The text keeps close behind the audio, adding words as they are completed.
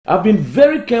I've been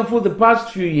very careful the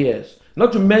past few years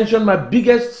not to mention my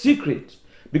biggest secret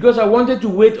because I wanted to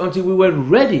wait until we were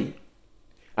ready.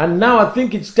 And now I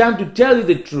think it's time to tell you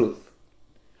the truth.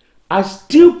 I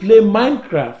still play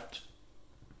Minecraft.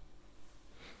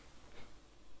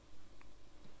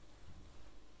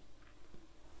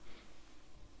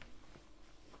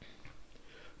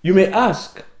 You may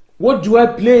ask, what do I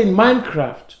play in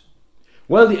Minecraft?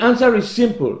 Well, the answer is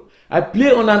simple. I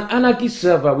play on an anarchy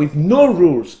server with no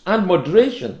rules and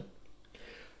moderation.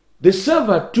 The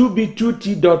server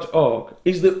 2b2t.org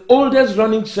is the oldest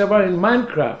running server in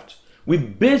Minecraft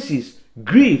with bases,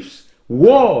 griefs,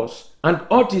 wars, and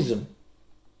autism.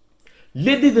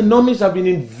 Lately, the normies have been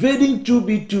invading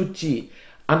 2b2t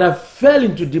and I fell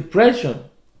into depression.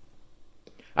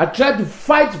 I tried to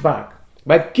fight back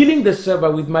by killing the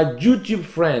server with my YouTube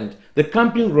friend, the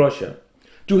Camping Russia,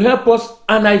 to help us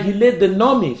annihilate the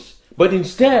normies, but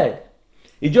instead,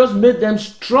 it just made them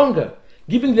stronger,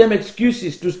 giving them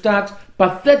excuses to start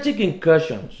pathetic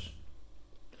incursions.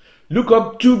 Look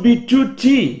up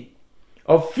 2b2t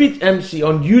or Fit MC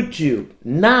on YouTube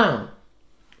now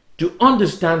to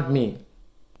understand me.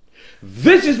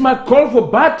 This is my call for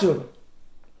battle.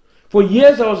 For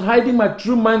years I was hiding my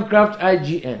true Minecraft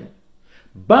IGN.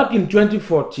 Back in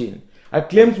 2014, I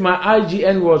claimed my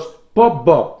IGN was Pop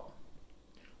Bob.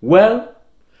 Well,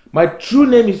 my true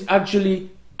name is actually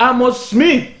Amos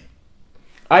Smith.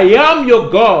 I am your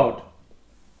God.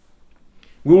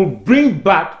 We will bring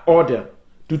back order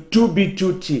to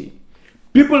 2b2t.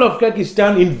 People of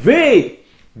Kyrgyzstan, invade,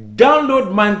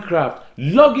 download Minecraft,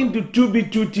 log into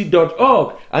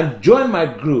 2b2t.org and join my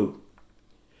group.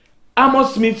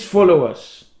 Amos Smith's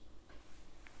followers.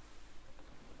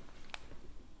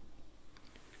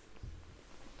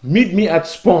 Meet me at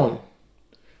spawn.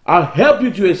 I'll help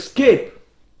you to escape.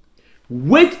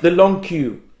 Wait the long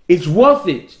queue. It's worth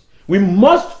it. We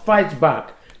must fight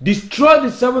back. Destroy the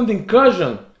 7th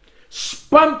incursion.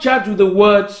 Spam chat with the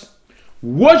words,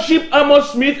 worship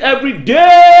Amos Smith every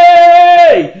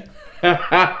day.